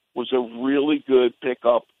Jernigan was a really good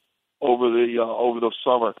pickup over the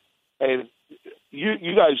summer. And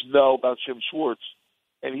you guys know about Jim Schwartz,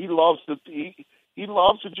 and he loves to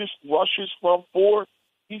just rush his front four.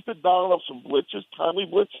 He's been dominant of some blitzes, timely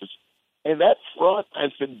blitzes, and that front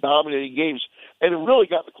has been dominating games, and it really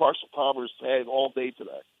got the Carson Palmer's head all day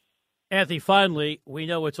today. Anthony, finally, we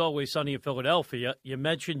know it's always sunny in Philadelphia. You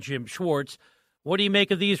mentioned Jim Schwartz. What do you make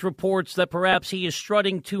of these reports that perhaps he is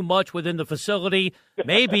strutting too much within the facility,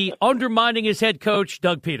 maybe undermining his head coach,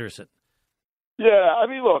 Doug Peterson? Yeah,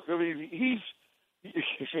 look, he's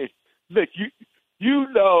Nick. You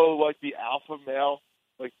know, like the alpha male,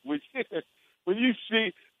 like when you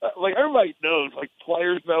see, like everybody knows, like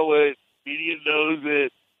players know it, media knows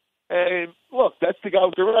it, and look, that's the guy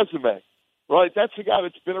with the resume, right? That's the guy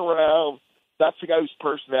that's been around. That's the guy whose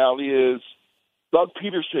personality is. Doug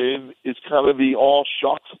Peterson is kind of the all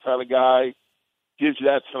shucks kind of guy, gives you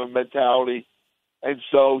that kind of mentality, and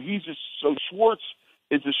so Schwartz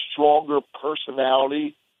is a stronger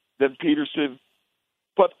personality than Peterson.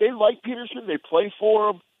 But they like Peterson. They play for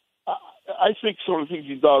him. I think some of the things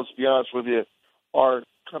he does, to be honest with you, are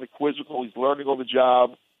kind of quizzical. He's learning on the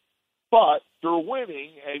job. But they're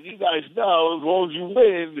winning, and you guys know as long as you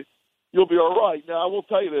win, you'll be all right. Now, I will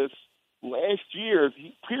tell you this. Last year,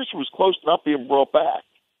 Peterson was close to not being brought back.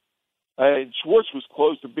 And Schwartz was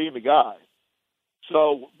close to being the guy.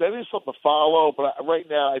 So that is something to follow. But right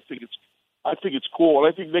now, I think it's cool.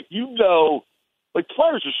 And I think, Nick, like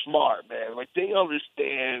players are smart, man. Like they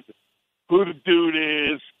understand who the dude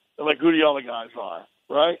is and like who the other guys are,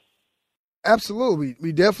 right? Absolutely.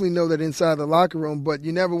 We definitely know that inside the locker room, but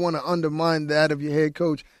you never want to undermine that of your head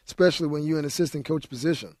coach, especially when you're in assistant coach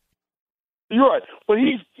position. You're right. But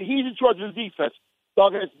he's in charge of the defense.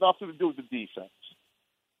 Doug has nothing to do with the defense.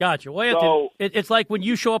 Gotcha. Well, Anthony, it's like when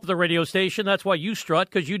you show up at the radio station, that's why you strut,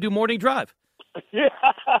 because you do morning drive. Yeah.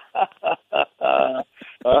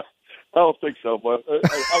 I don't think so, but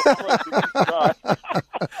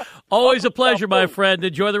always a pleasure, my friend.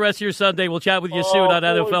 Enjoy the rest of your Sunday. We'll chat with you soon on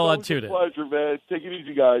NFL on TuneIn. Pleasure, man. Take it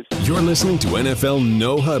easy, guys. You're listening to NFL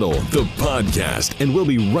No Huddle, the podcast, and we'll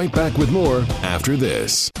be right back with more after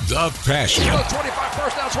this. The passion. 25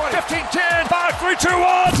 first down, 20, 15, 10, 5, 3, 2,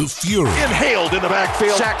 1. The fury. Inhaled in the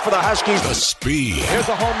backfield. Sack for the Huskies. The speed. Here's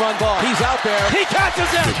a home run ball. He's out there. He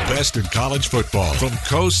catches it. The best in college football from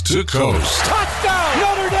coast to coast. Touchdown,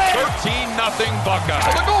 Notre Dame. 13-0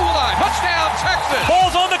 Buckeyes. The goal line. Touchdown, Texas.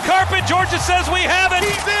 Ball's on the carpet. Georgia says we have it.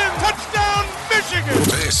 He's in. Touchdown, Michigan.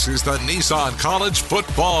 This is the Nissan College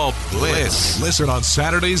Football Blitz. Listen on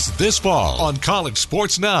Saturdays this fall on College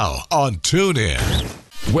Sports Now on TuneIn.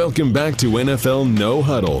 Welcome back to NFL No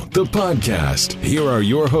Huddle, the podcast. Here are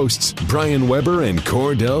your hosts, Brian Weber and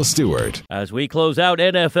Cordell Stewart. As we close out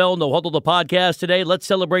NFL No Huddle, the podcast today, let's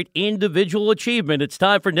celebrate individual achievement. It's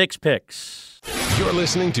time for Nick's Picks. You're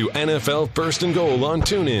listening to NFL First and Goal on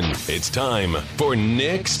TuneIn. It's time for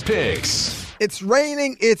Nick's Picks. It's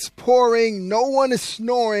raining, it's pouring, no one is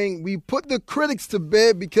snoring. We put the critics to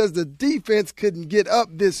bed because the defense couldn't get up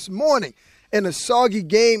this morning. In a soggy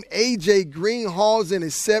game, A.J. Green hauls in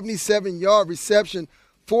his 77-yard reception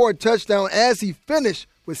for a touchdown as he finished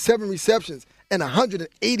with 7 receptions and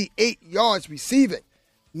 188 yards receiving.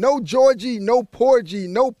 No Georgie, no Porgy,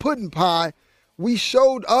 no pudding pie. We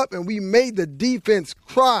showed up and we made the defense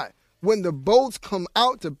cry. When the Bolts come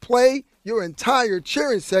out to play, your entire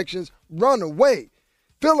cheering sections run away.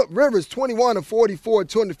 Phillip Rivers, 21 of 44,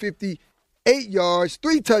 258 yards,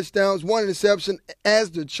 3 touchdowns, 1 interception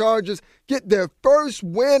as the Chargers get their first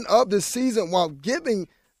win of the season while giving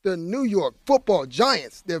the New York Football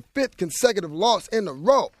Giants their 5th consecutive loss in a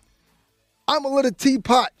row. I'm a little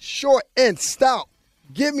teapot, short and stout.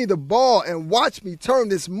 Give me the ball and watch me turn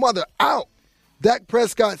this mother out. Dak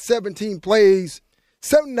Prescott, 17 plays,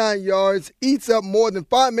 79 yards, eats up more than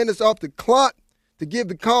 5 minutes off the clock to give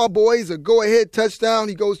the Cowboys a go-ahead touchdown.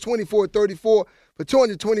 He goes 24-34 for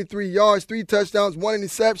 223 yards, 3 touchdowns, 1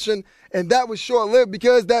 interception, and that was short-lived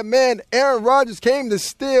because that man, Aaron Rodgers, came to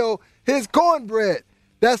steal his cornbread.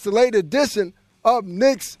 That's the late edition of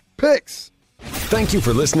Nick's Picks. Thank you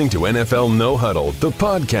for listening to NFL No Huddle, the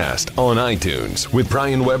podcast on iTunes with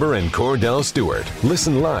Brian Weber and Cordell Stewart.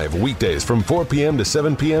 Listen live weekdays from 4 p.m. to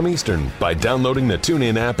 7 p.m. Eastern by downloading the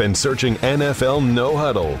TuneIn app and searching NFL No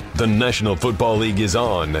Huddle. The National Football League is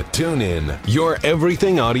on TuneIn, your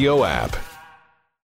everything audio app.